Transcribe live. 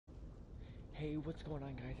Hey, what's going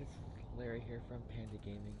on, guys? It's Larry here from Panda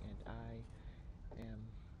Gaming, and I am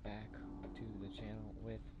back to the channel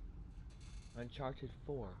with Uncharted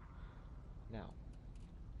 4. Now,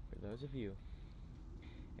 for those of you,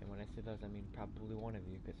 and when I say those, I mean probably one of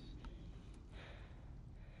you,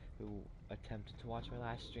 who attempted to watch my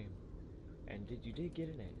last stream, and you did get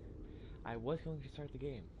in it. I was going to start the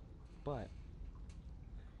game, but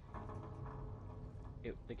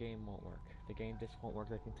the game won't work. The game just won't work.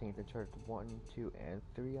 That contains Uncharted 1, 2, and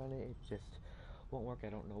 3 on it. It just won't work. I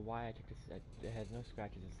don't know why. I took this. It has no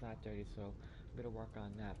scratches. It's not dirty, so I'm gonna work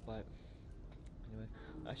on that. But anyway,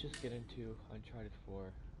 let's just get into Uncharted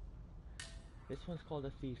 4. This one's called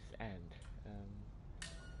A Thief's End. Yes.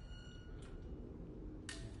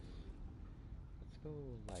 Let's go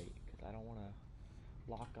light, because I don't want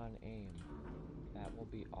to lock on aim. That will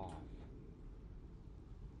be off.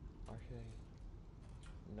 Or should I?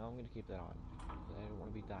 No, I'm gonna keep that on. I don't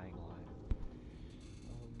want to be dying live.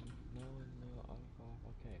 No, off.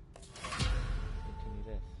 Okay. Continue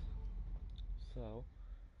this. So.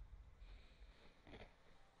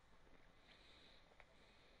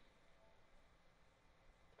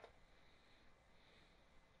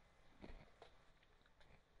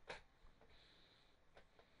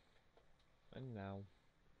 And now.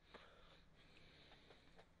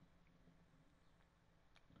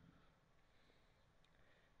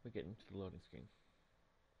 We get into the loading screen.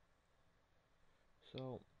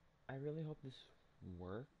 So, I really hope this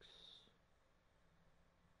works.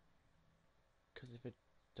 Because if it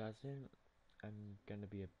doesn't, I'm gonna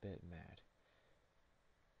be a bit mad.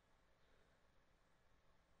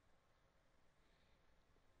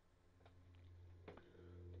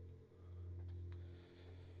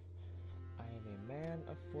 I am a man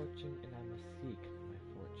of fortune, and I must seek my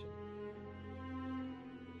fortune.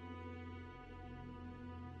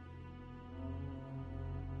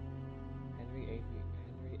 Henry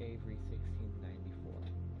Avery, 1694.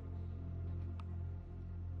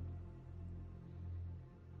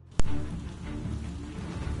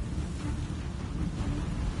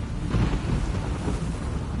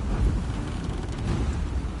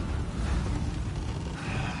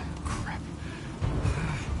 Crap.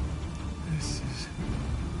 This is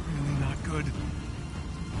really not good.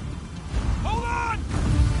 Hold on!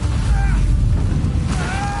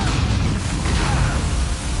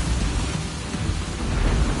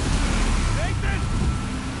 Nathan!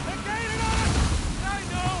 They're gaining on us! I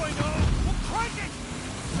know! Well, crank it!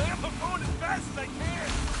 I'm going as fast as I can!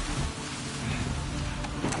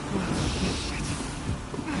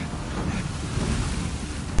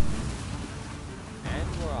 And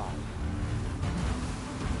we're off.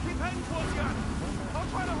 Keep heading towards you! I'll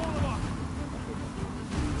try to hold them off!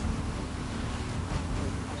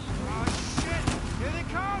 Oh, shit! Here they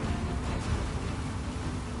come!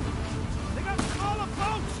 They got smaller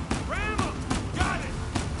boats! Ram them! Got it!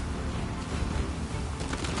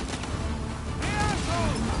 Hey,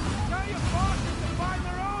 assholes! Tell your bosses to find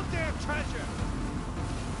their own damn treasure!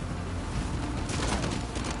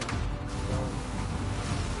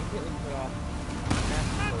 Immediately put off.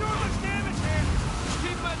 Not doing much damage here!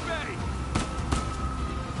 Keep at bay!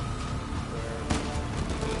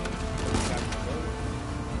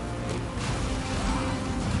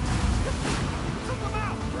 Took them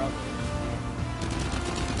out!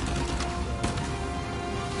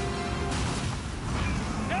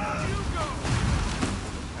 Down you go!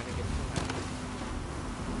 Trying to get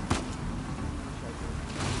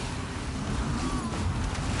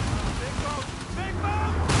Big boat! Big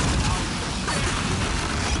boat!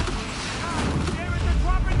 God damn it, they're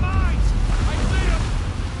dropping mines! I see them!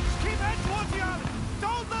 Just keep heading towards the island!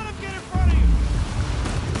 Don't let them get in front of you!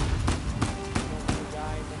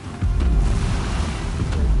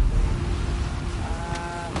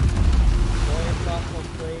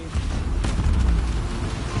 Please.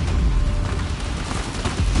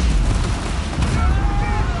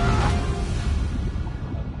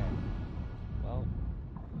 Okay. Well.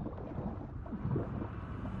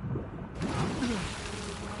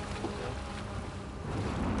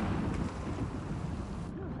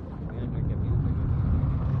 Get me under.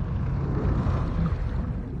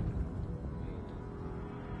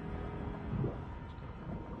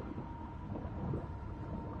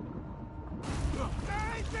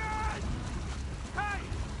 Nathan! Hey!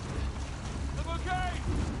 I'm okay!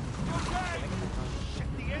 I'm okay! Shit,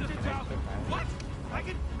 the engine's out! What? I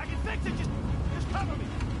can fix it! Just cover me!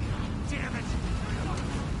 Damn it!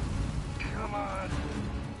 Come on!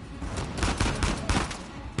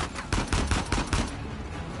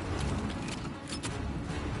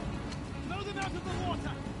 Throw them out of the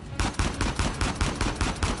water!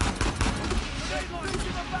 Grenade launch!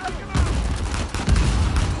 Back him out!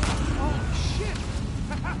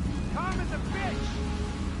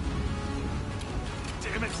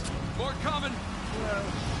 More coming! Well,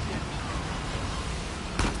 shit.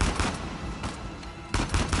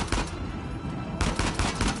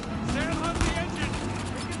 Sam, hunt the engine!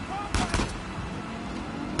 Make it forward!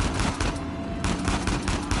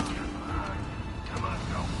 Come on,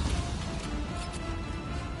 go!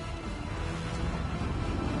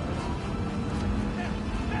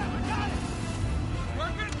 There, we got it!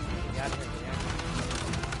 Working? Got it, yeah.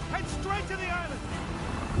 Head straight to the island!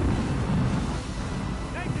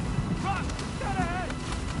 Nathan, drop! Dead ahead!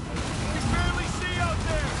 We can barely see out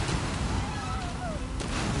there!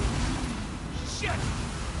 Shit!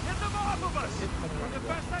 Get them off of us! Doing the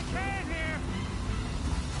best I can here!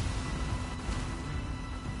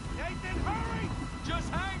 Nathan, hurry! Just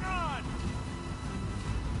hang on!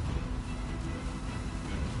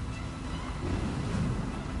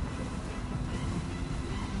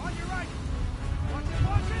 On your right! Watch it,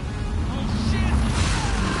 watch it! Oh, shit!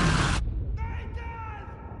 Nathan!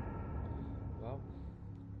 Well,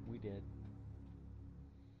 we did.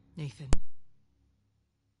 Nathan.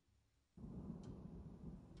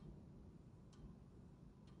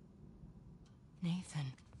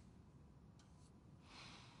 Nathan.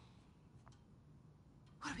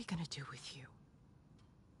 What are we gonna do with you?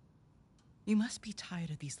 You must be tired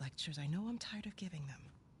of these lectures. I know I'm tired of giving them.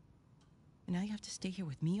 And now you have to stay here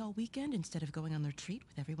with me all weekend instead of going on the retreat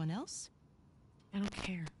with everyone else? I don't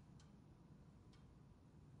care.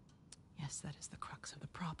 Yes, that is the crux of the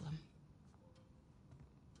problem.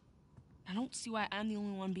 I don't see why I'm the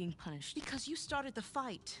only one being punished. Because you started the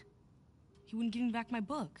fight. He wouldn't give me back my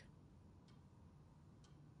book.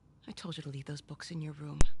 I told you to leave those books in your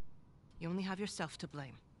room. You only have yourself to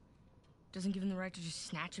blame. Doesn't give him the right to just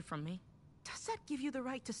snatch it from me. Does that give you the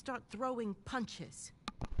right to start throwing punches?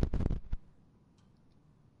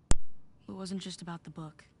 It wasn't just about the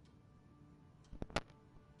book.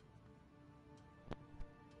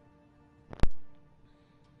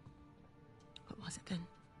 What was it then?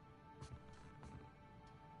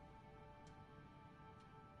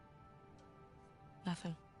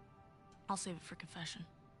 Nothing. I'll save it for confession.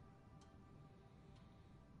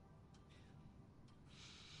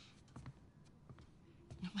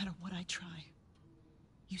 No matter what I try,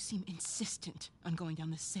 you seem insistent on going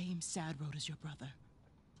down the same sad road as your brother.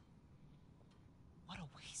 What a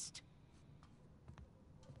waste.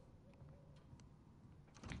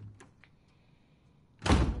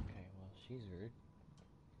 Okay, well, she's rude.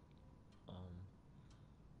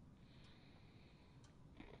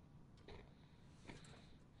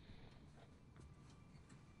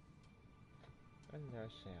 And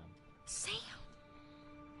there's Sam. Sam!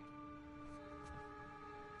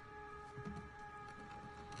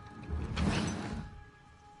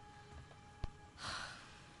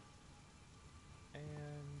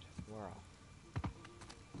 And we're off.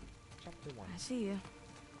 Chapter 1. I see you.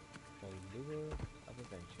 The Lure of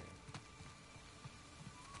Adventure.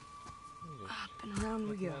 Up and around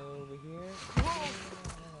we go. Over here. Whoa!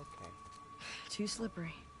 Okay. Too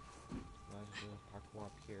slippery. Well, there's a little parkour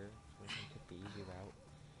up here, so we can take the easy route.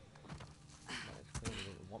 But it's clear they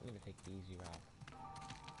didn't want me to take the easy route.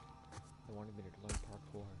 They wanted me to learn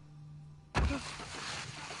parkour.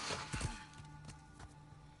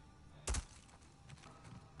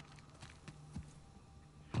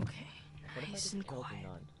 Okay, What if I nice just and killed the quiet.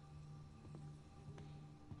 nun?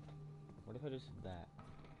 What if I just did that?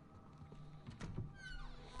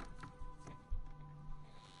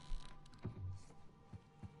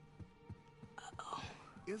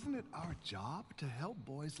 Isn't it our job to help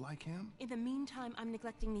boys like him? In the meantime, I'm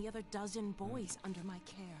neglecting the other dozen boys under my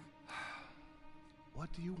care.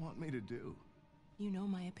 What do you want me to do? You know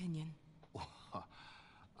my opinion.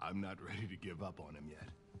 I'm not ready to give up on him yet.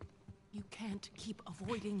 You can't keep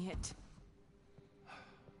avoiding it.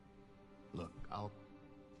 Look, I'll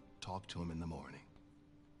talk to him in the morning.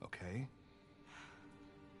 Okay?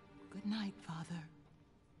 Good night, Father.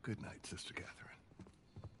 Good night, Sister Catherine.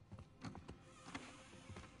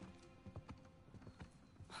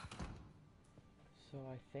 So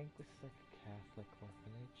I think this is like a Catholic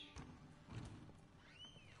orphanage.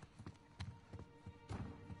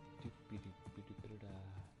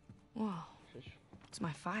 Whoa, it's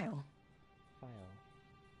my file. File.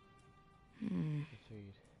 Let's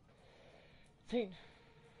read. St.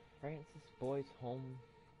 Francis Boys Home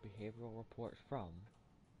Behavioral Report from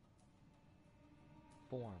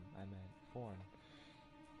Form.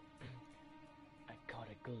 I caught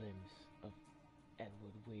a glimpse of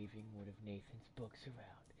Edward waving one of Nathan's books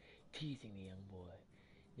around, teasing the young boy.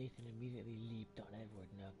 Nathan immediately leaped on Edward,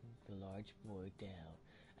 knocking the large boy down.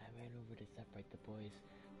 I ran over to separate the boys,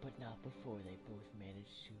 but not before they both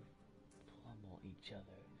managed to pummel each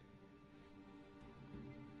other.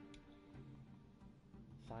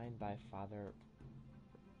 Signed by Father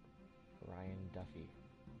Ryan Duffy.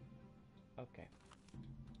 Okay.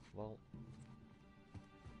 Well.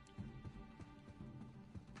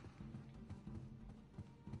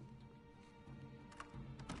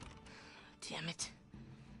 Damn it.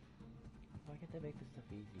 Why can't they make this stuff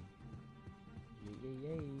easy? Yay, yay,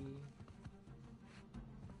 yay.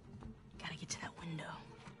 Gotta get to that window.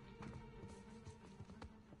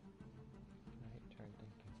 Right turn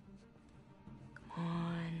thinking. Come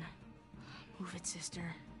on. Move it,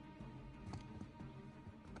 sister.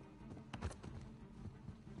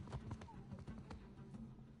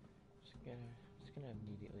 Just gonna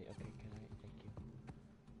immediately. Okay, can I? Thank you.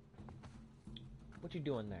 What you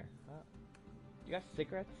doing there? Huh? You got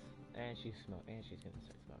cigarettes? And she's gonna start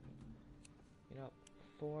smoking. You know,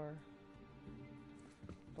 before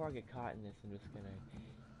I get caught in this, I'm just gonna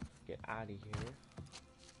get out of here.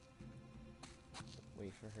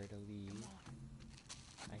 Wait for her to leave.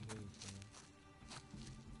 I hate you.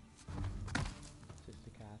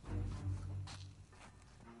 Sister Catherine.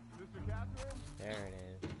 Sister Catherine? There it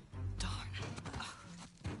is. Darn.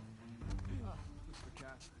 Sister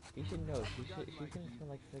Catherine. You should know. She's gonna smell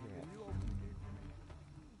like cigarettes. You open the gate.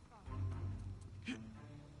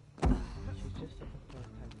 She's just looking for a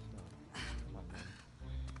time to smell. Come on, man.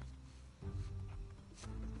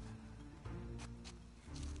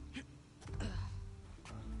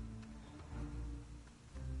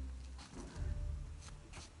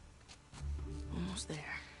 Almost there.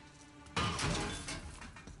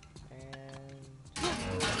 And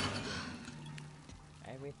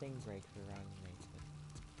everything breaks around Nathan.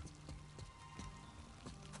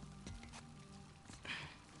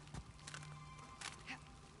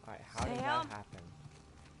 Alright, how did that Sam? happen?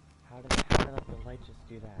 How did the light just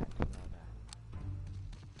do that?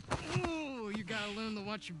 Ooh, you gotta learn to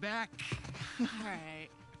watch your back. Alright.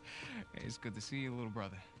 Hey, it's good to see you, little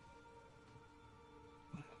brother.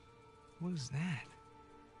 What was that?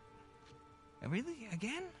 Really?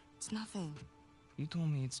 Again? It's nothing. You told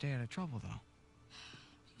me you'd stay out of trouble, though.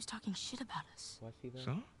 He was talking shit about us. Was he though?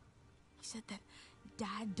 So? He said that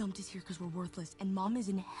Dad dumped us here because we're worthless, and Mom is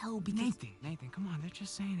in hell because... Nathan, come on. They're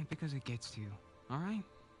just saying it because it gets to you, all right?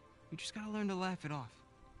 You just gotta learn to laugh it off.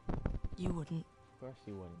 You wouldn't. Of course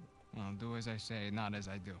he wouldn't. Well, do as I say, not as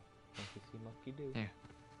I do. Don't you see monkey do? Here.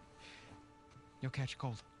 You'll catch a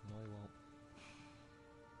cold. No, he won't.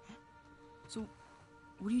 So,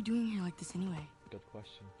 what are you doing here like this anyway? Good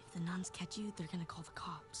question. If the nuns catch you, they're gonna call the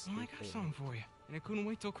cops. Well, I got something for you, and I couldn't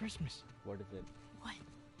wait till Christmas. What is it? What?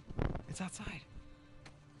 It's outside.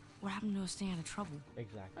 What happened to us staying out of trouble?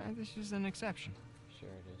 Exactly. This is an exception. Sure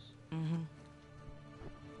it is. Mm-hmm.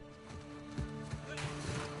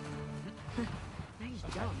 Nice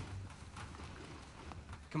jump.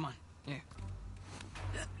 Come on. Yeah.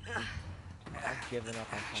 I've given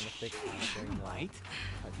up on trying to fix it. Right?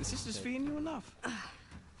 The sister's feeding you enough.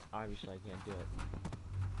 Obviously, I can't do it.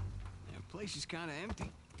 Yeah, the place is kind of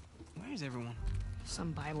empty. Where's everyone?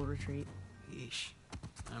 Some Bible retreat. Yeesh.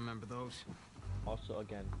 I remember those. Also,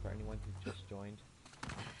 again, for anyone who just joined,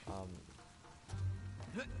 when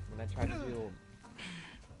I tried to do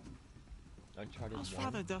Uncharted How's 1,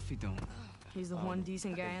 Father Duffy doing? He's the one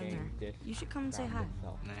decent the guy in game there. disc You should come and say hi. cracked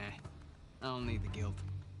itself, Nah, I don't need the guilt.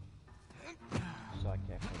 so I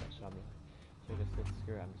can't play that. So I just said,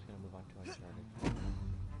 screw it, I'm just gonna move on to Uncharted.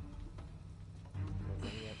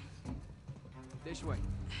 But yet, This way.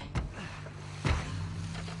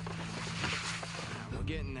 We're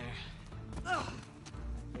getting there. I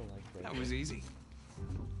feel like That was easy.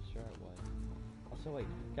 Sure it was. Also, wait,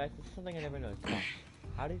 guys, this is something I never noticed.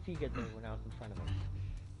 How did he get there when I was in front of him?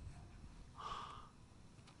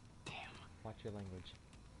 Damn. Watch your language.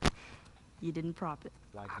 You didn't prop it.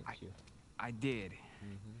 Why didn't you? I did.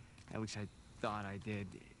 Mm-hmm. At least I thought I did.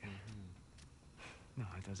 No,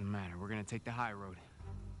 it doesn't matter. We're gonna take the high road.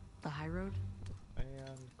 The high road? And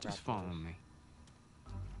Just crap follow loads. me.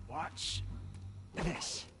 Watch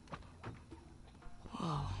this.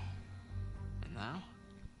 Whoa. And now,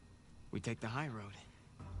 we take the high road.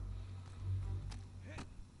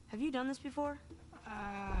 Have you done this before?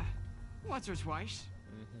 Once or twice.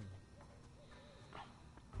 Mm-hmm.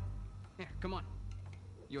 Here, come on.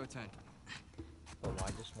 Your turn. Oh, why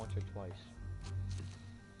just once or twice?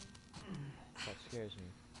 That scares me.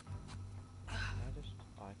 Can I just...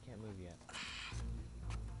 Oh, I can't move yet.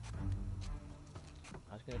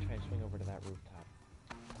 I was gonna try and swing over to that rooftop.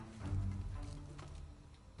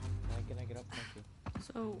 Can I get up? Thank you.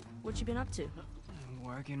 So, what you been up to?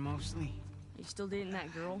 Working mostly. You still dating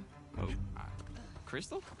that girl? Oh,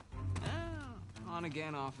 Crystal? On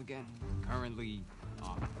again, off again. Currently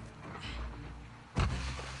off.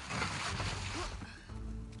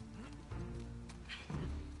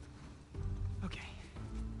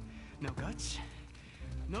 No guts.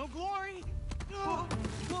 No glory. No.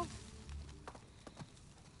 No.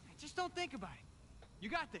 Just don't think about it. You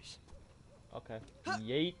got this. Okay.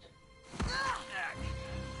 Yeet.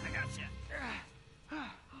 I got you.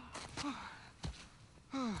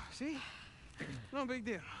 See? No big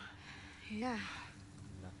deal. Yeah,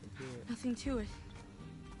 Nothing to it. nothing to it.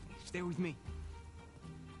 Stay with me.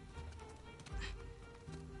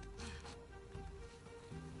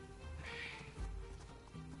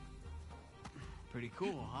 Pretty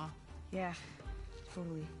cool, huh? Yeah,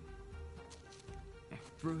 totally. Yeah,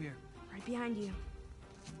 through here. Right behind you.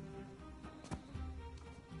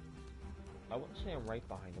 I wouldn't say I'm right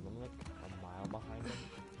behind him. I'm like a mile behind him.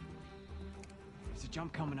 There's a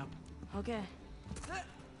jump coming up. Okay.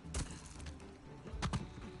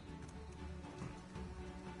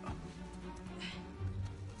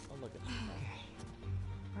 Oh, look at that.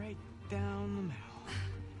 Right down the middle.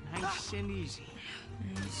 Nice and easy.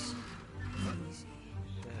 Nice. Easy.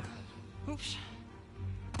 Oops.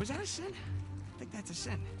 Was that a sin? I think that's a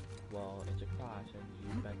sin. Well, it's a crash, and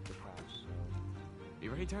you meant to crash, so You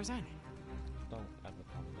ready, Tarzan? don't ever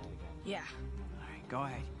come that again. Yeah. All right, go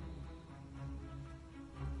ahead.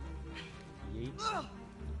 Yeet.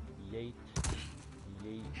 Yeet. Yeet.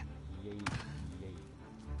 Yeet. Yeet.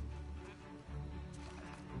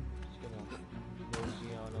 Just gonna nosy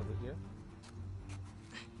on over here.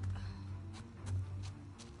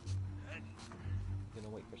 Gonna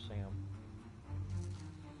wait for Sam.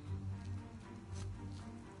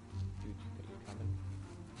 Dude, are you coming?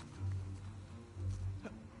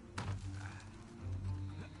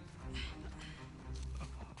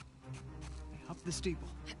 Up the steeple.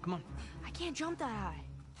 Come on. I can't jump that high.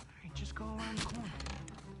 All right, just go around the corner.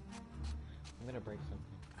 I'm gonna break something.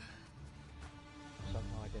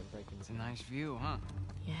 Somehow I didn't break It's a anything. nice view, huh?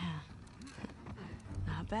 Yeah.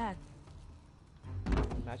 Not bad.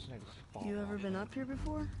 Imagine I just fall You ever off. been up here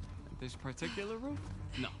before? This particular roof?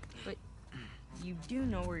 No. But you do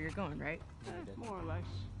know where you're going, right? No, I didn't. More or less.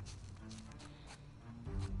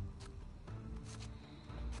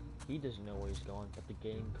 He doesn't know where he's going, but the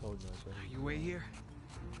game code knows where he's You wait here,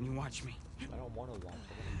 and you watch me. I don't want to watch it.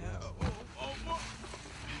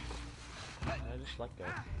 I just let go.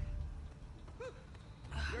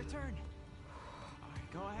 Your turn. All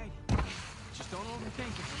right, go ahead. Just don't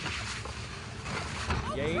overthink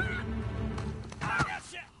it. Yay!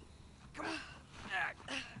 Come on.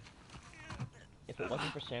 If it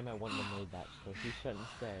wasn't for Sam, I wouldn't have made that, so he shouldn't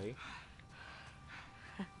say,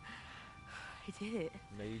 I did it.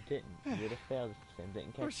 no you didn't. You would have failed if Sam didn't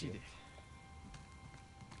Of course catch you you. did.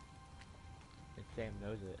 And Sam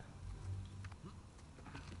knows it.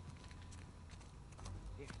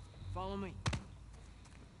 Here, follow me.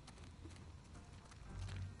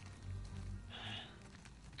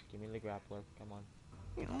 Give me the grappler, come on.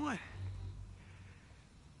 You know what? How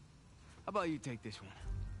about you take this one?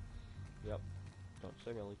 Yep. Don't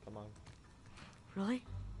say really, come on. Really?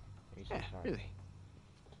 You say Yeah, sorry. really.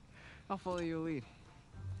 I'll follow your lead.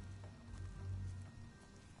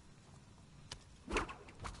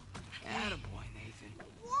 Attaboy, Nathan.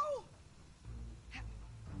 Whoa!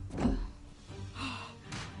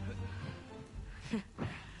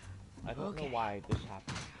 I don't know why this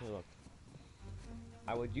happened. Hey, look.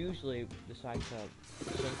 I would usually decide to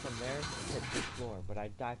swing from there and hit the floor, but I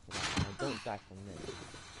die from that, and I don't die from this.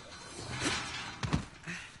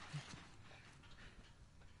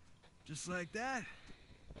 Just like that,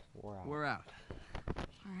 We're out. we're out. All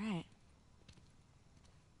right.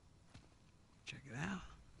 Check it out.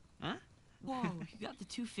 Huh? Whoa, you got the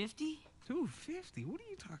 250? 250? What are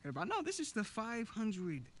you talking about? No, this is the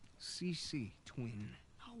 500cc twin.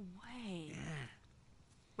 No way. Yeah.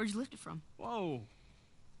 Where'd you lift it from? Whoa.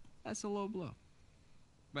 That's a low blow.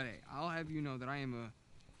 But hey, I'll have you know that I am a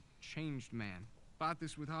changed man. Bought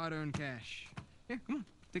this with hard-earned cash. Here, come on,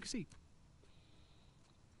 take a seat.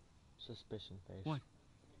 Suspicion face. What?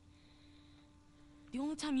 The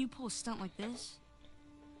only time you pull a stunt like this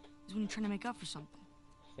is when you're trying to make up for something.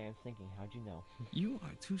 Sam's thinking, how'd you know? You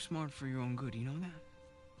are too smart for your own good, you know that?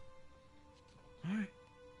 All right.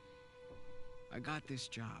 I got this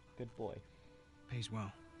job. Good boy. Pays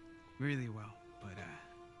well. Really well. But,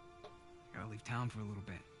 I gotta leave town for a little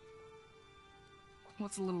bit.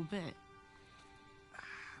 What's a little bit?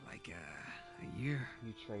 Like, a year.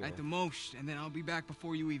 You traitor. At the most, and then I'll be back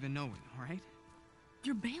before you even know it, all right?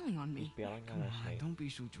 You're bailing on He's me. bailing Come on us, on, Nate. don't be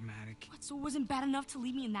so dramatic. What, so it wasn't bad enough to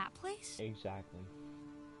leave me in that place? Exactly.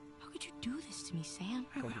 How could you do this to me, Sam?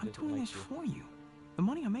 Hey, Because he I'm doesn't doing like this you. for you. The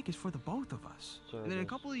money I make is for the both of us. Sure And then in it a is.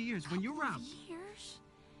 couple of years, when you're out, Couple of years?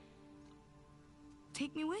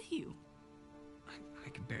 Take me with you. I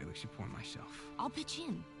can barely support myself. I'll pitch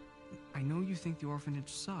in. I know you think the orphanage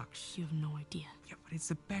sucks. You have no idea. Yeah, but it's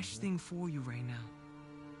the best thing for you right now.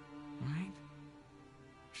 Right?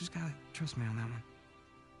 Just gotta trust me on that one.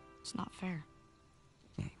 It's not fair.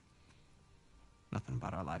 Hey, nothing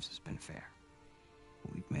about our lives has been fair.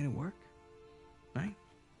 But we've made it work. Right?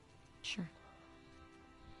 Sure.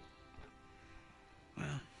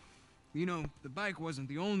 Well, you know, the bike wasn't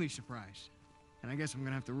the only surprise. And I guess I'm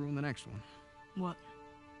gonna have to ruin the next one. What?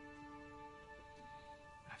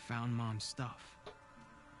 I found Mom's stuff.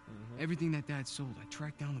 Everything that Dad sold, I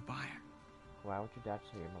tracked down the buyer. Why would your dad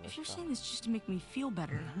say your mother's If you're stuff? saying this just to make me feel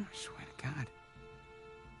better, I swear to God.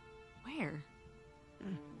 where?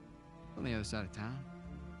 On the other side of town.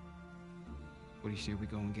 What do you say we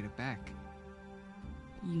go and get it back?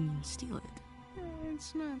 You mean steal it?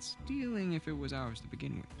 It's not stealing if it was ours to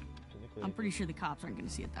begin with. Technically, I'm pretty sure the cops aren't gonna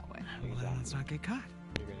see it that way. Well, then let's not get caught.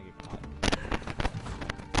 you're gonna get caught.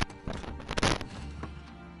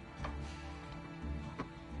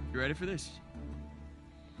 You ready for this?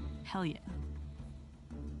 Hell yeah.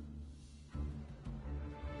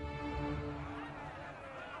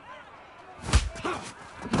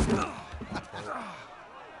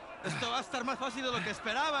 Esto va a estar más fácil de lo que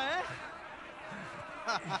esperaba, ¿eh?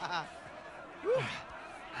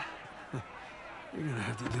 You're gonna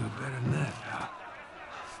have to do it better than that, pal.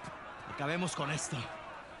 Acabemos con esto.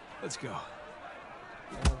 Let's go.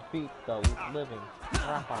 And beat the living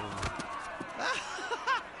crap out of you.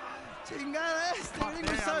 Chingada, este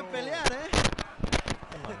gringo sabe pelear, ¿eh?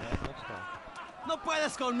 Come on, man, let's go. No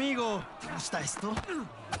puedes conmigo. ¿Te gusta esto?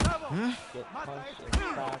 Get punched and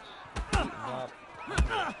scratched, beaten up.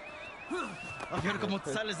 A ver cómo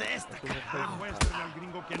te sales de esta. Muéstrenle al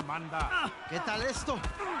gringo quién manda. ¿Qué tal esto?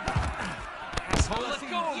 Let's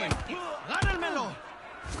go, man. ¡Gánenmelo!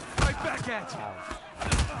 Right back at you.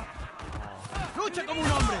 ¡Lucha como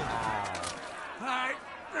un hombre! All right.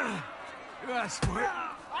 You asked for it.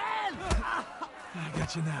 I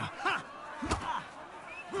got you now.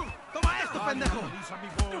 ¡Toma esto, pendejo! Luis,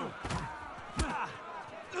 amigo.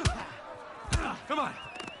 Come on.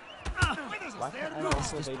 Why can't I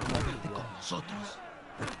also evade the weapons yet? Nosotros.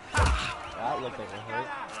 That looked like a hit.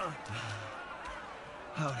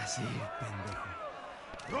 Ahora sí, pendejo.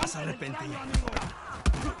 Te vas a arrepentir.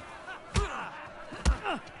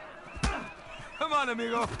 Come on,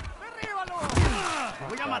 amigo. ¡Te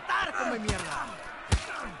voy a matar, come mierda!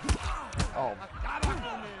 Oh,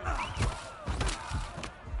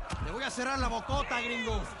 Te voy a cerrar la bocota,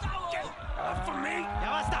 gringo. ¡Ya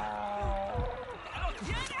basta!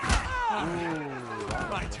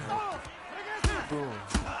 My turn. boom,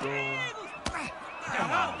 boom.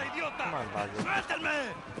 ¡Cagarte, idiota! Come on, Barger. ¡Suéltenme!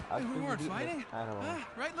 We weren't fighting. I don't know.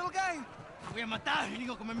 Right, little guy? Te voy a matar,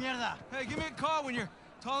 gringo, come mierda. Hey, give me a call when you're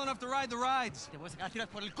tall enough to ride the rides. Te voy a sacar a tiras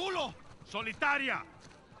por el culo. Solitaria.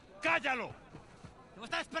 Cállalo. Te voy a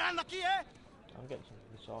estar esperando aquí, ¿eh? I'm getting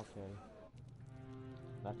this okay.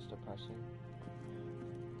 That's depressing.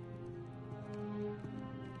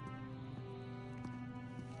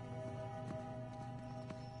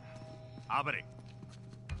 Abre.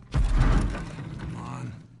 Come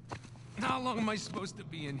on. How long am I supposed to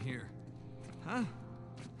be in here? Huh?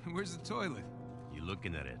 Where's the toilet? You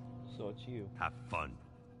looking at it? So it's you. Have fun.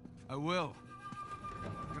 I will.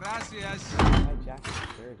 Gracias. My jacket's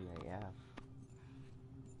dirty, AF.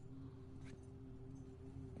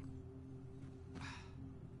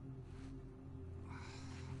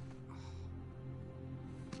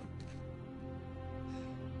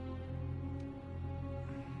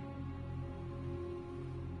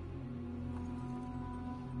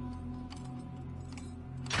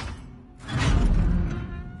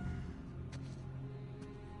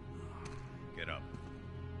 Get up.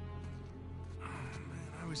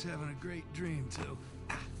 I was having a great dream, too.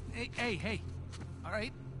 Hey. All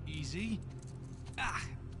right, easy. Ah.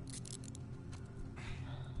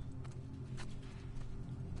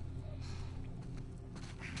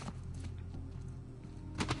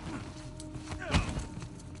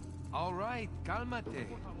 All right, cálmate.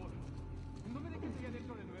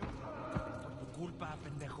 Tu culpa,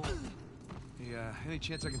 pendejo. Hey, any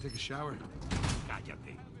chance I can take a shower?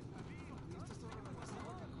 Cállate.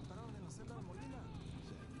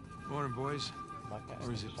 Morning, boys. My guy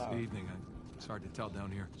Or is took it a shower. the evening? It's hard to tell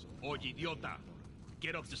down here. Oye, idiota.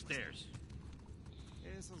 Get up the stairs.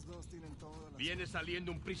 Viene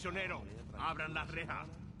saliendo un prisionero. Abran la reja.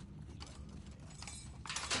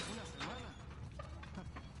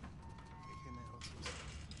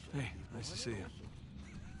 Hey, nice to see you.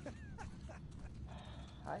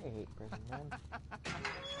 I hate prison, man.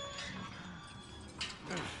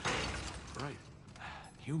 Right.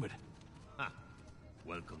 Humid.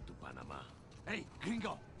 Welcome to Panama. Hey,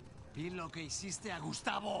 gringo. Vi lo que hiciste a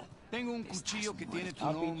Gustavo. Tengo un cuchillo que tiene tu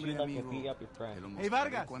I'll beat nombre, you like you amigo. beat up your friend. Te lo Hey, mostraré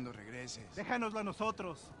Vargas. cuando regreses. Déjanoslo a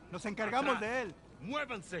nosotros. Nos encargamos Atrás. de él.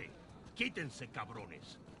 Muévanse. Quítense,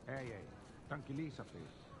 cabrones. Hey, tranquilízate.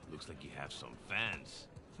 Looks like you have some fans.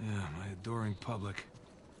 Yeah, my adoring public.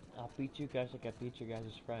 I'll beat you guys like I beat your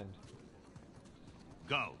guys' friend.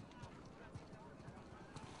 Go.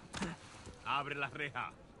 Abre la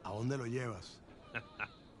reja. ¿A dónde lo llevas?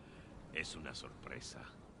 Es una sorpresa.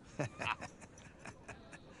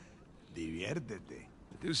 Diviértete.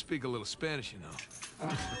 I do speak a little Spanish, you know.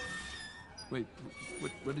 Wait,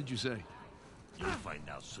 what did you say? You'll find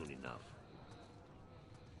out soon enough.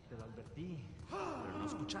 Te lo advertí, pero no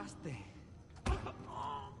escuchaste.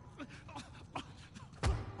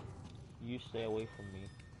 You stay away from me.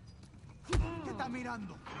 ¿Qué está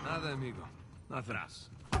mirando? Nada, amigo. Atrás.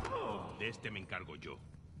 De este me encargo yo.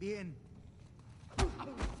 Bien.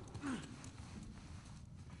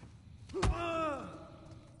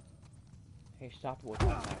 Hey, stop it with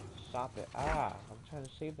that guy. Stop it. Ah, I'm trying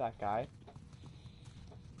to save that guy.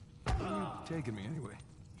 Where are you taking me anyway?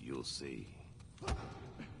 You'll see.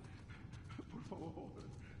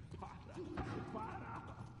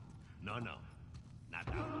 No, no. Not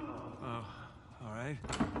that one. Oh, all right.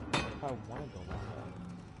 If I want to go that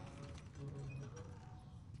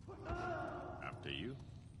way. After you.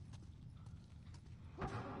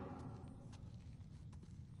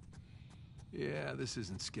 Yeah, this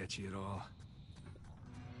isn't sketchy at all.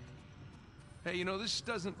 Hey, you know, this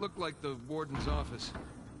doesn't look like the warden's office.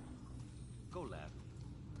 Go left.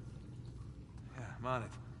 Yeah, I'm on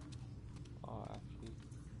it. Oh, actually.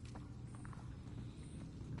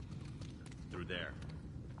 Through there.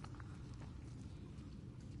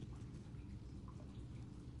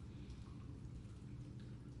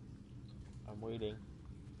 I'm waiting.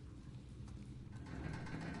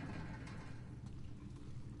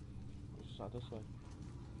 It's not this way.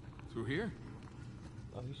 Through here?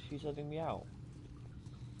 Oh, he's letting me out.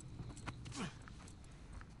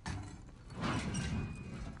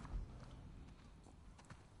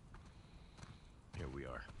 Here we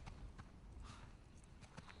are.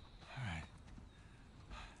 All right.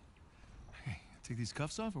 Hey, take these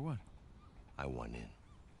cuffs off or what? I want in.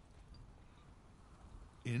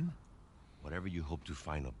 In? Whatever you hope to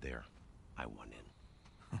find up there, I want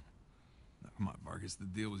in. No, come on, Vargas. The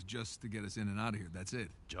deal was just to get us in and out of here. That's it.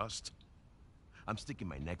 Just? I'm sticking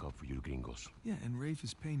my neck out for you gringos. Yeah, and Rafe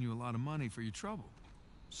is paying you a lot of money for your trouble.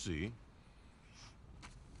 See?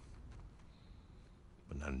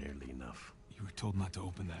 But not nearly enough. You were told not to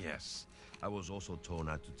open that. Yes. I was also told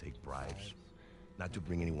not to take bribes, not to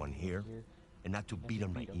bring anyone here, and not to beat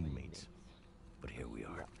on my inmates. But here we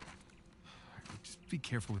are. Just be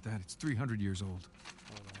careful with that. It's 300 years old.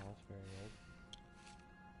 Oh no, that's very old.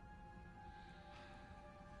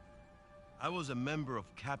 I was a member of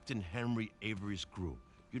Captain Henry Avery's crew.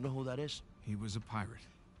 You know who that is? He was a pirate.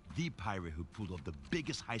 The pirate who pulled off the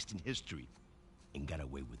biggest heist in history and got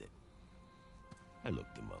away with it. I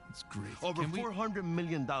looked him up. That's great. Over Can we- $400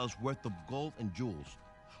 million worth of gold and jewels,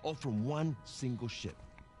 all from one single ship.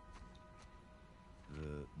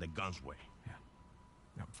 The Gunsway. Yeah,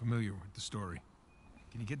 I'm familiar with the story.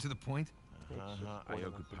 Can you get to the point? I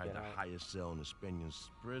occupy the highest cell in the Spaniards'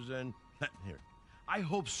 prison. Here. I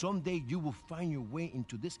hope someday you will find your way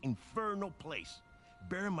into this infernal place,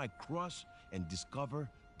 bear my cross, and discover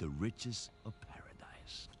the riches of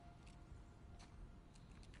paradise.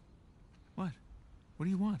 What? What do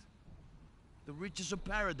you want? The riches of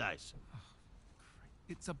paradise.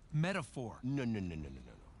 It's a metaphor. No.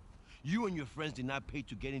 You and your friends did not pay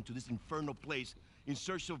to get into this infernal place in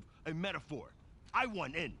search of a metaphor. I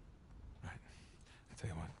want in. Right. I tell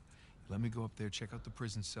you what. Let me go up there, check out the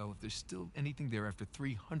prison cell. If there's still anything there after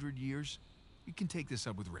 300 years, we can take this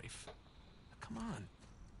up with Rafe. Come on.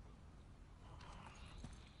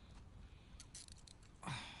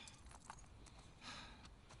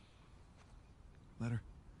 Letter.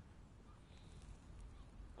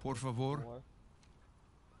 Por favor.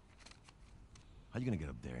 How you gonna get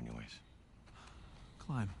up there anyways?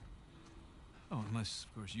 Climb. Oh, unless,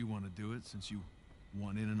 of course, you want to do it, since you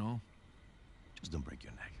want in and all. Just don't break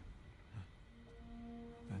your neck.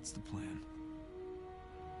 That's the plan.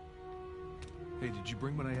 Hey, did you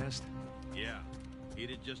bring what I asked? Yeah. Eat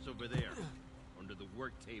it just over there, under the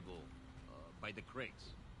work table, by the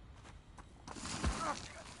crates.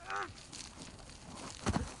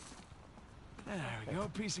 There we go,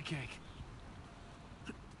 piece of cake.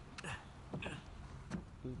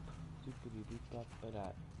 Boop, doopity doop bop ba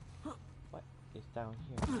that. What is down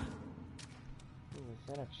here? Ooh, is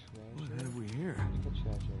that a treasure? What have we here? What's the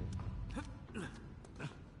treasure?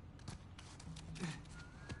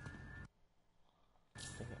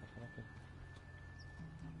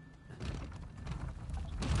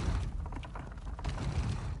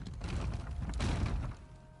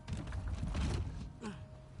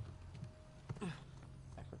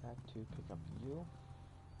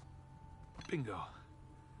 Bingo.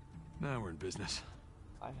 Now we're in business.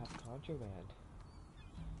 I have contraband.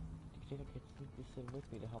 Do you think I could sneak this in with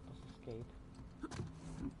me to help us escape?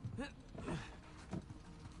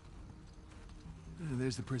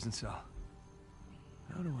 There's the prison cell.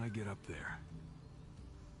 How do I get up there?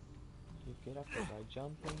 You get up there by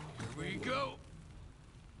jumping. Here we go.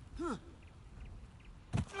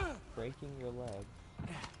 Breaking your legs.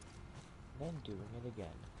 Then doing it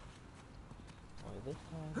again. Only this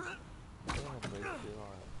time, you're gonna break your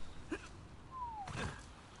arms.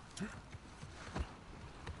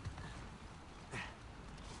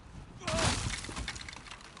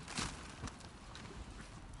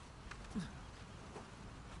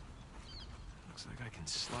 Looks like I can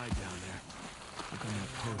slide down there. Look on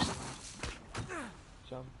that post.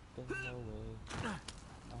 Jumping away. I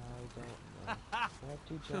don't know where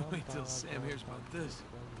to jump. Wait till Sam hears about this.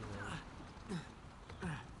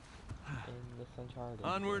 In this Uncharted.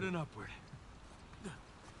 Onward and upward. Just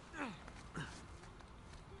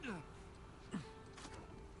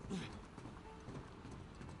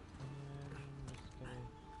gonna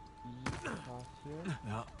eat across here.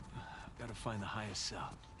 No, I've got to find the highest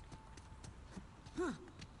cell.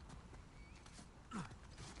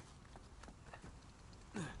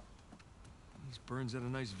 These Burns had a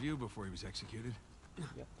nice view before he was executed.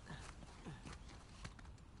 Yep.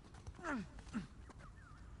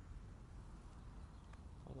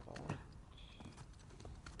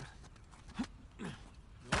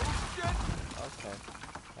 Okay,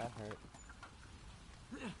 that hurt.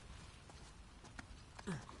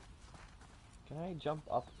 Can I jump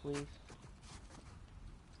up, please?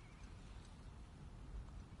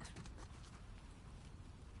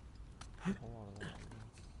 Hold on.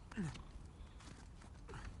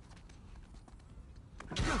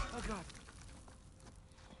 Oh God.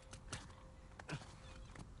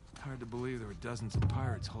 Hard to believe there were dozens of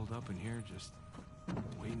pirates holed up in here, just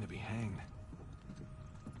waiting to be hanged.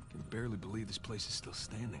 Can barely believe this place is still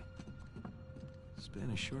standing.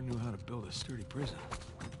 Spanish sure knew how to build a sturdy prison.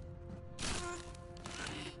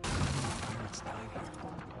 Pirates died here.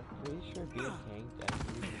 I'm pretty sure being hanged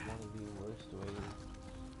actually is one of the worst ways.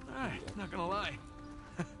 Alright, not gonna lie.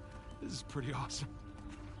 This is pretty awesome.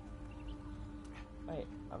 Wait,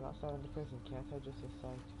 I'm not starting the prison. Can't I just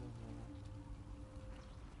assign to him?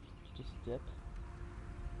 Just dip?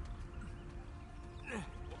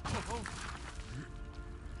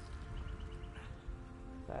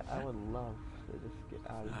 That I would love to just get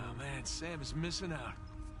out of here. Oh man, Sam is missing out.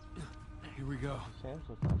 Here we go. Sam's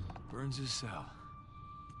with us. Burns' cell.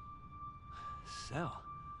 Cell?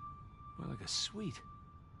 More like a suite.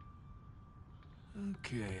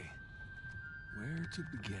 Okay. Where to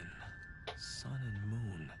begin? Sun and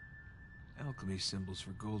moon. Alchemy symbols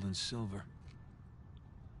for gold and silver.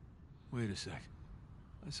 Wait a sec.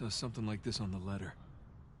 I saw something like this on the letter.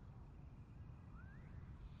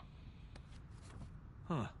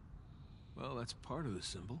 Huh. Well, that's part of the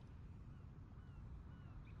symbol.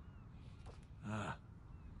 Ah.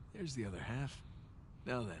 There's the other half.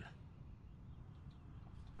 Now then.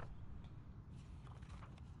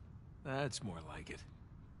 That's more like it.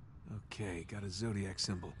 Okay, got a zodiac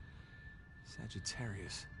symbol.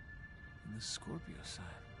 Sagittarius. And the Scorpio sign.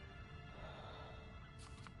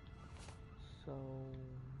 So...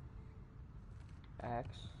 X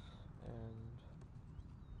and...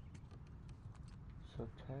 So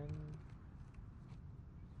 10...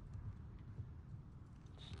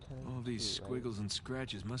 It's 10 and All these 2, squiggles right? and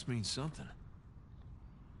scratches must mean something.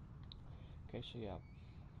 Okay, so yeah.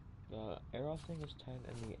 The arrow thing is 10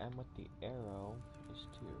 and the M with the arrow is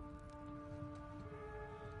 2.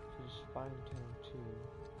 So just find 10 and 2.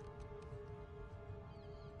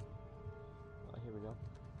 Here we go.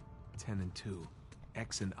 10 and 2.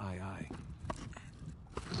 X and II.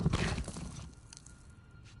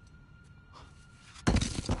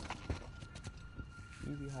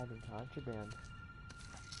 You be hiding contraband.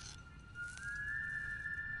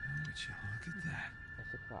 Would you look at that?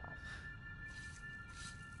 That's a cross.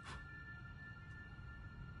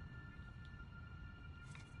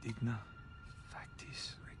 Digna factis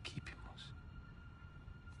recipimus.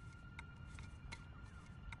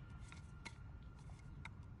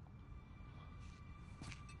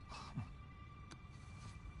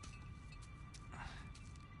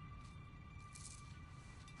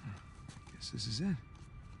 Guess this is it. All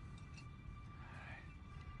right.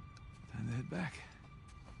 Time to head back.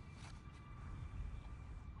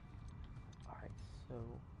 Alright, so...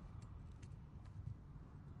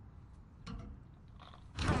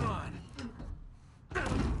 Come on!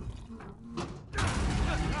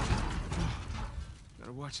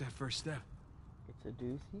 Gotta watch that first step. It's a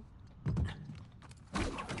doozy?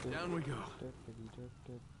 Down we go.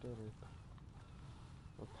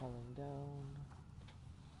 Rappelling down.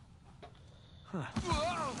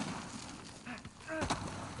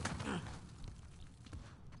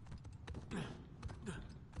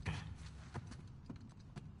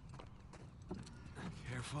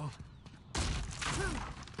 Careful.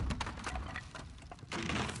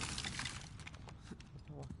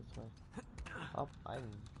 Walk this way. Up, I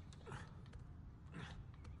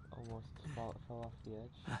almost fell off the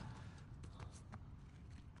edge.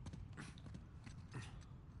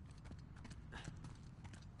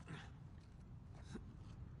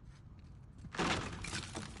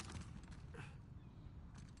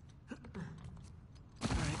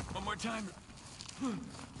 Alright, one more time.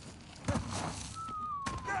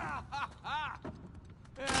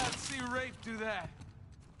 Yeah, let's see Rafe do that.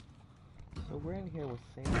 So we're in here with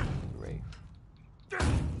Sam and Rafe. There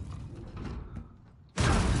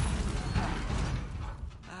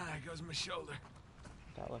goes my shoulder.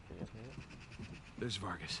 That looking at me. There's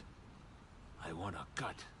Vargas. I want a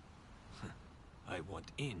cut. I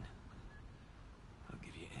want in. I'll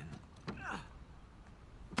give you in.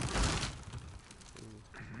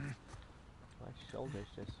 My shoulders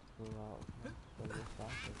just flew out from the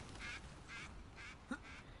socket.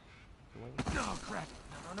 Oh, crap.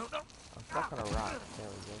 No. I'm stuck on a rock. There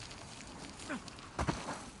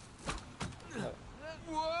we go.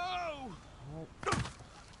 Whoa! What?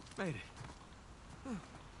 Made it.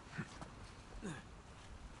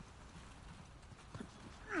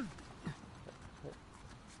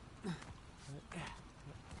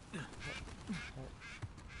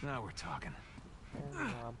 Now we're talking. And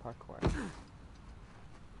now I'm parkour.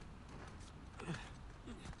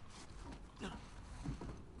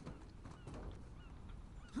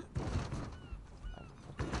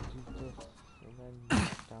 Do this and then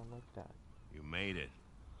down like that. You made it.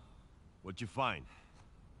 What'd you find?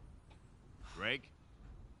 Drake?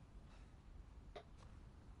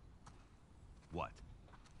 What?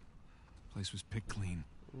 Place was picked clean.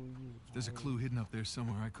 Ooh, If there's a clue hidden up there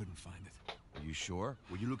somewhere, I couldn't find it. Are you sure?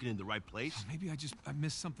 Were you looking in the right place? Maybe I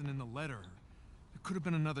missed something in the letter. There could have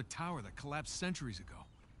been another tower that collapsed centuries ago.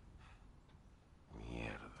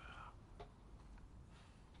 Mierda.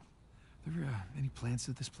 There any plants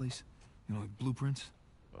at this place? You know, like blueprints?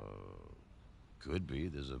 Could be.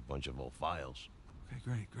 There's a bunch of old files.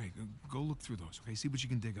 Okay, great. Go look through those, okay? See what you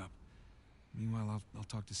can dig up. Meanwhile, I'll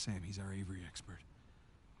talk to Sam. He's our Avery expert.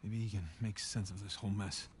 Maybe he can make sense of this whole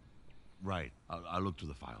mess. Right. I'll look through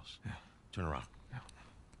the files. Yeah. Turn around. Yeah.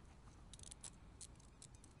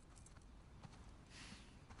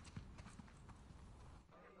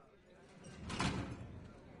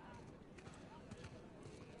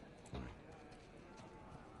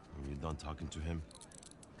 When you're done talking to him,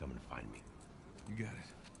 come and find me. You got it.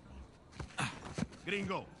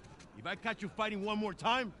 Gringo, if I catch you fighting one more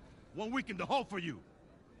time, 1 week in the hole for you.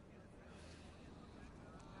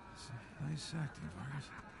 It's a nice acting, Vargas.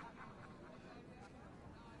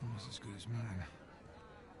 Almost as good as mine.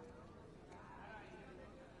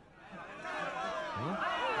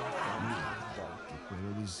 ¿Qué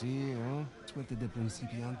puedo decir, eh? Suerte de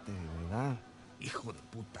principiante, ¿verdad? Hijo de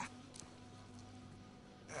puta.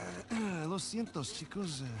 Lo siento,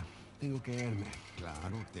 chicos. Tengo que irme.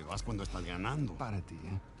 Claro, te vas cuando estás ganando. Para ti,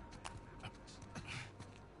 ¿eh?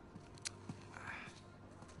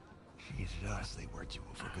 Jesus, they worked you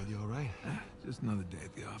over good. You all right? Just another day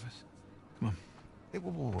at the office. Come on. Hey,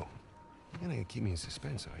 whoa. You're gonna keep me in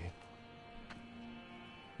suspense, are you?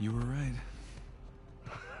 You were right.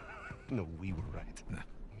 No, we were right. No.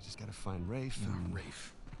 We just gotta find Rafe. No, and...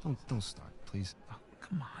 Rafe. Don't start, please. Oh,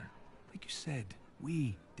 come on. Like you said,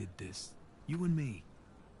 we did this. You and me.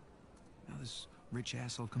 Now this rich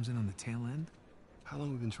asshole comes in on the tail end. How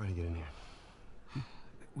long have we been trying to get in here?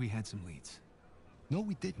 We had some leads. No,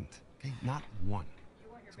 we didn't. Okay, not one.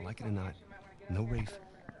 So like it or not, no Rafe,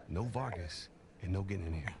 no Vargas, and no getting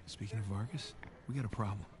in here. Speaking of Vargas, we got a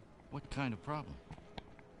problem. What kind of problem?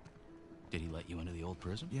 Did he let you into the old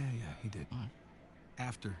prison? Yeah, he did. All right.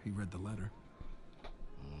 After he read the letter.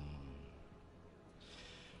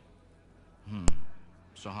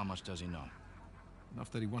 So how much does he know? Enough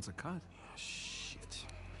that he wants a cut. Shit.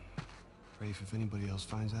 Rafe, if anybody else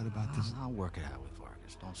finds out about this... I'll work it out with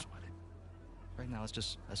Vargas. Don't sweat it. Right now,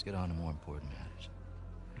 let's get on to more important matters.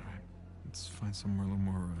 All right. Let's find somewhere a little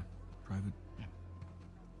more private. Yeah.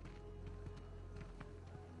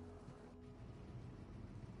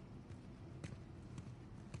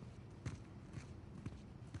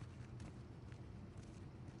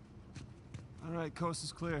 All right, coast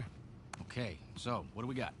is clear. Okay, so what do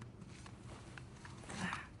we got?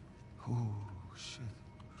 Oh, shit.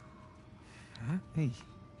 Huh? Hey,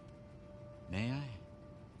 May I?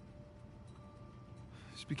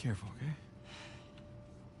 Just be careful, okay?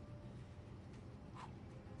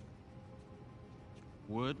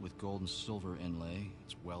 Wood with gold and silver inlay.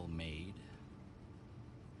 It's well made.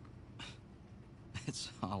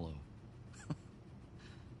 It's hollow.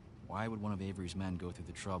 Why would one of Avery's men go through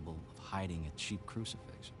the trouble of hiding a cheap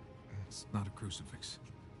crucifix? It's not a crucifix.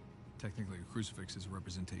 Technically, a crucifix is a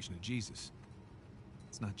representation of Jesus.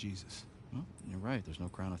 It's not Jesus. Well, you're right. There's no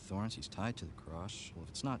crown of thorns. He's tied to the cross. Well, if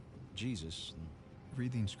it's not Jesus, then...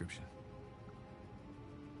 Read the inscription.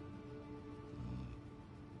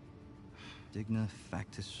 Digna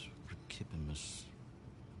factus recipimus.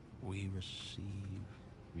 We receive...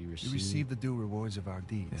 We receive the due rewards of our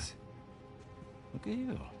deeds. Yeah. Look at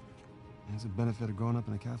you. It's a benefit of growing up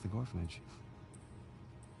in a Catholic orphanage.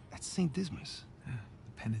 That's St. Dismas. Yeah,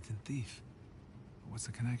 the penitent thief. What's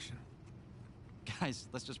the connection? Guys,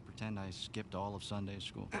 let's just pretend I skipped all of Sunday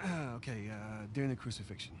school. Okay, during the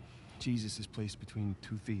crucifixion, Jesus is placed between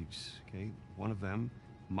two thieves, okay? One of them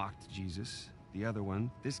mocked Jesus. The other one,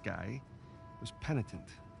 this guy, was penitent.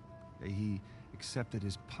 Okay, he accepted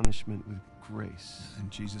his punishment with grace. And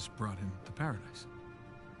Jesus brought him to paradise.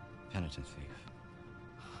 Penitent thief.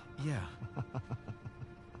 Yeah.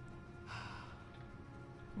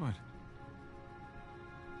 What?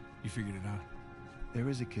 You figured it out? There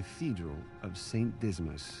is a cathedral of St.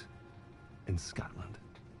 Dismas in Scotland.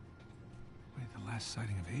 Wait, the last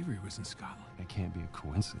sighting of Avery was in Scotland. That can't be a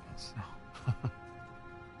coincidence. No.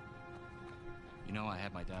 You know, I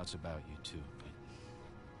had my doubts about you, too, but...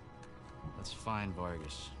 Let's find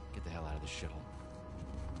Vargas. Get the hell out of this shithole.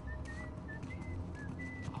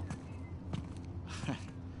 Oh.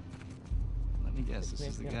 Let me guess, this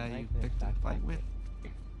is the guy you picked a fight with?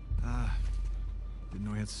 Didn't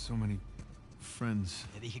know he had so many friends.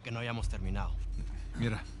 Te dije que no hayamos terminado.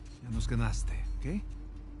 Mira, ya nos ganaste, ¿ok?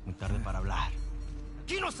 Muy tarde para hablar.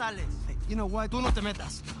 Aquí no sales. Hey, you know what? Tú no te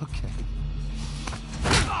metas. Okay.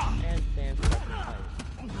 And Sam's second fight.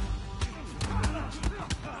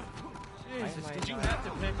 Jesus, did you have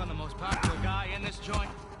to pick on the most popular guy in this joint?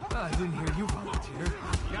 I didn't hear you volunteer.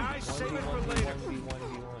 Guys, save it for later. 1v1.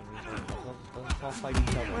 Let's all fight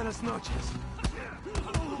each other. Buenas noches.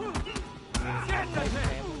 Fight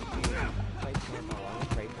Sam with you. Fight Sam while I was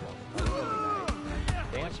right for him.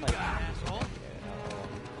 That's really nice. Asshole.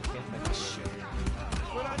 Shit.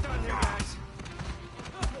 We're not done here, guys.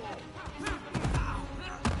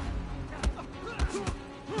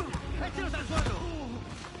 ¡Échelos al suelo!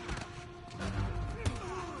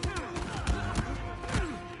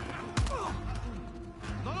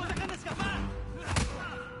 ¡No nos dejan escapar!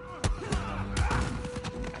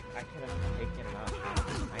 I could have taken him out.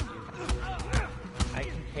 I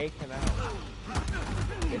can take him out.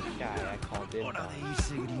 This guy I called in.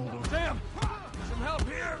 Sam! Some help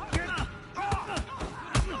here!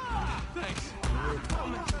 Thanks.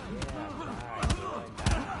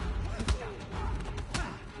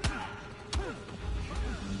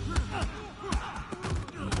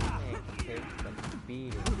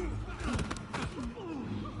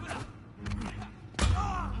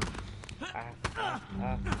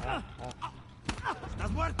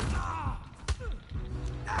 ¿Estás muerto?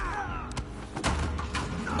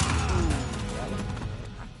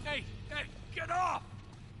 Hey, get off!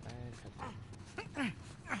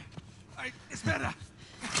 Ay, espera.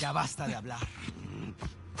 Ya basta de hablar.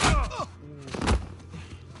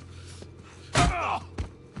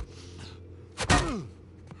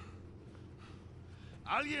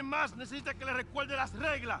 Alguien más necesita que le recuerde las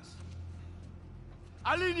reglas.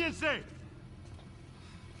 ¡Alíñense!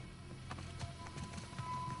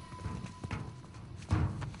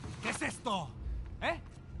 ¿Qué es esto? ¿Eh?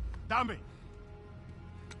 Dame.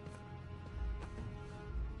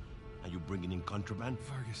 Are you bringing in contraband?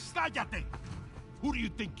 Vargas. ¡Cállate! Who do you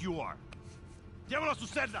think you are? Llévalo a su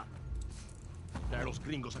celda. Trae a los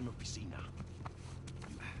gringos a mi oficina.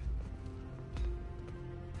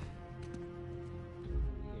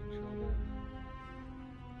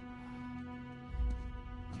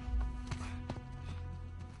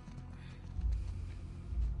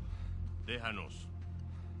 Déjanos.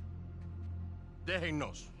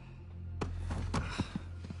 Déjennos.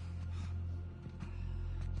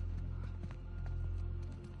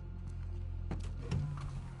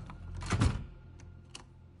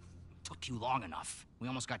 Took you long enough. We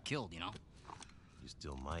almost got killed, you know? You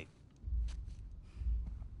still might.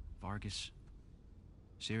 Vargas?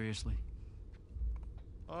 Seriously?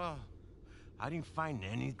 Oh, I didn't find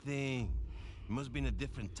anything. It must be in a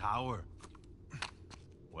different tower.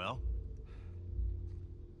 Well?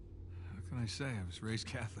 What can I say? I was raised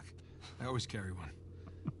Catholic. I always carry one.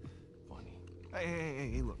 Funny.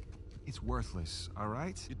 Hey, look. It's worthless, all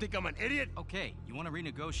right? You think I'm an idiot? Okay, you want to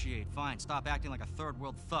renegotiate, fine. Stop acting like a third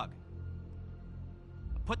world thug.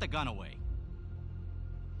 Put the gun away.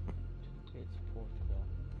 It's Portugal.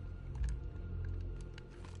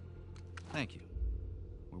 Thank you.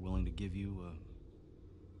 We're willing to give you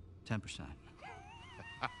 10%.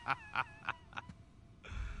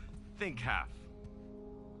 Think half.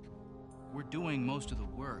 We're doing most of the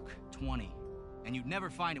work, 20, and you'd never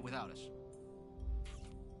find it without us.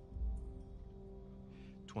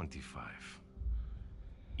 25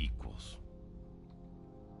 equals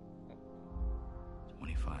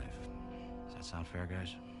 25. Does that sound fair,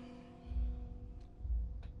 guys?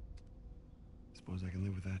 Suppose I can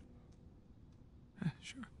live with that.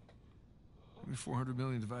 Sure. Maybe 400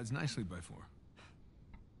 million divides nicely by 4.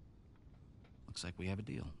 Looks like we have a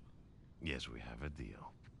deal. Yes, we have a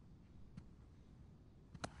deal.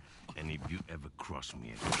 And if you ever cross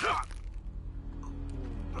me again...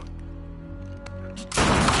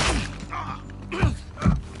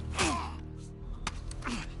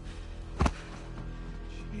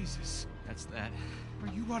 Jesus. That's that. Are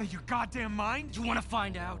you out of your goddamn mind? You want to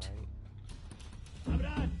find out?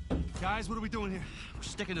 Guys, what are we doing here? We're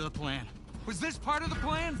sticking to the plan. Was this part of the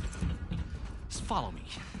plan? Just follow me.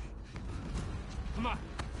 Come on!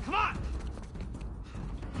 Come on!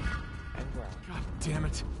 And ground. God damn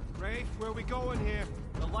it. Rafe, where are we going here?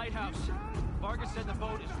 The lighthouse. Vargas said the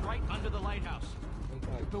boat is right under the lighthouse.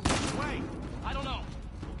 But which way? I don't know.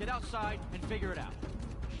 Get outside and figure it out.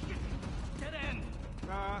 Get in!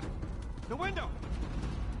 The window!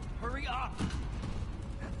 Hurry up!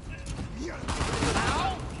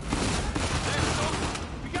 Now! There, go!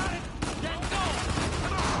 We got it! Then go!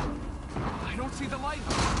 Come on! I don't see the light.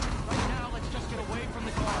 Right now, let's just get away from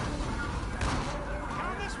the car.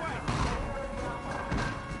 Down this way!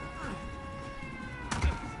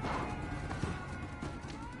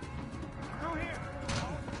 Through here!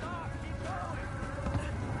 Don't stop! Keep going!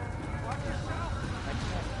 Watch yourself!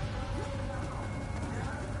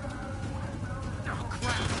 Oh,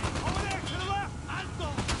 crap! Over there, to the left! Alto!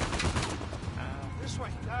 This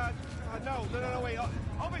way. No, wait.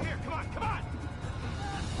 Over here, come on, come on!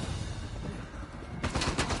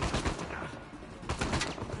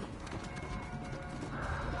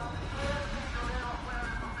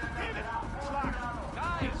 Damn it! It's locked.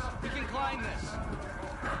 Guys, we can climb this.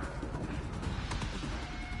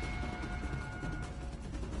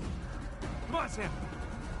 Come on, Sam.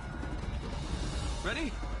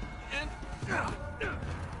 Ready? And...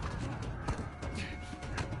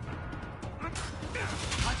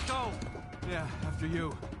 Let's go. Yeah, after you.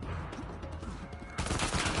 Over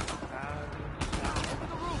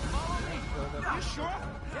the roof, follow me. Are you sure?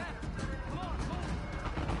 Yeah. Come on, I'm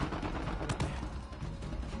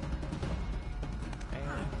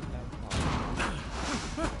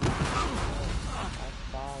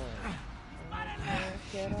falling.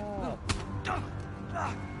 Get up.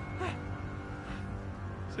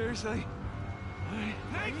 Seriously?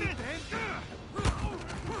 Nathan!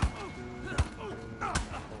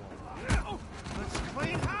 Let's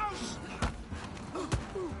clean house!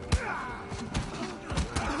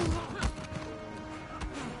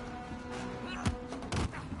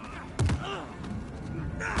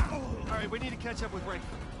 All right, we need to catch up with Rafe.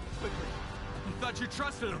 Quickly. You thought you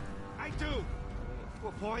trusted him? I do. To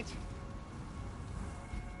a point.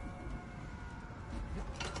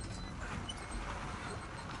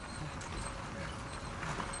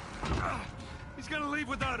 He's gonna leave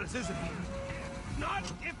without us, isn't he? Not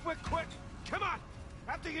if we're quick. Come on.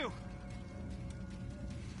 After you.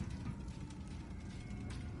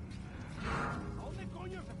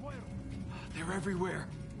 They're everywhere.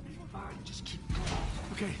 Fine, just keep going.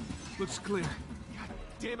 Okay, looks clear. God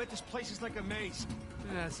damn it, this place is like a maze.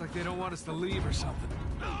 Yeah, it's like they don't want us to leave or something.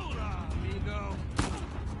 Hola, amigo.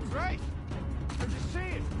 Right. Where'd you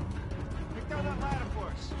see it? Pick down that ladder for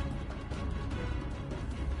us.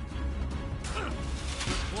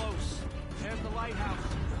 We're close. There's the lighthouse.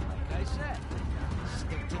 Like I said,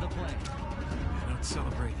 stick to the plan. Don't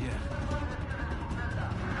celebrate yet.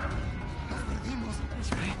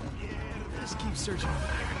 Right? Just keep searching over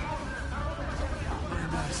there. Very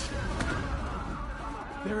nice.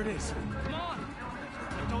 There it is. Come on!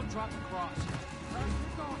 And don't drop the cross.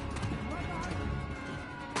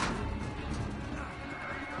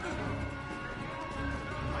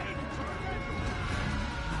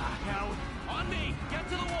 Hell, on me! Get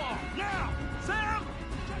to the wall! Now! Sam!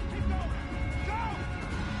 Just keep going! Go!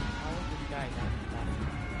 How is this guy not stopping?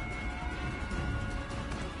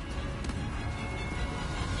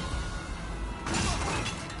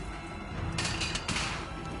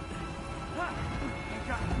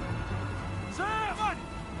 Sam! Come on!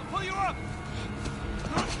 pull you up!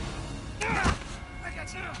 I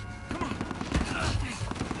got you! Come on!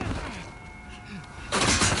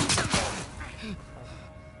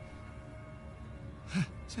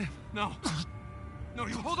 Sam, No. No,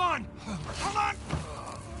 you hold on! Hold on!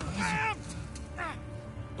 Sam!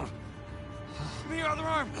 Give me your other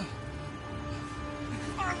arm!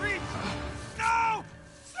 Arm, reach! No!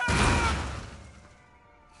 Sam!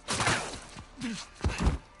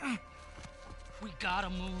 We gotta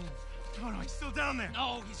move. Oh, no, he's still down there.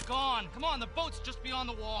 No, he's gone. Come on, the boat's just beyond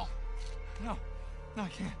the wall. No. No, I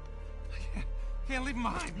can't. I can't leave him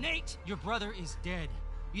behind. Nate, your brother is dead.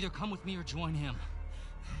 Either come with me or join him.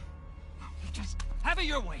 Just have it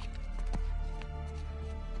your way.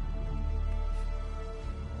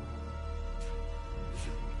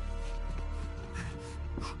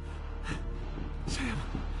 Sam.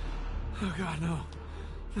 Oh, God, no.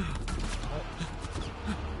 No.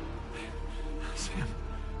 Sam.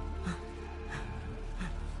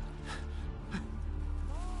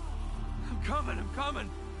 I'm coming.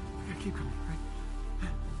 I gotta keep coming, right?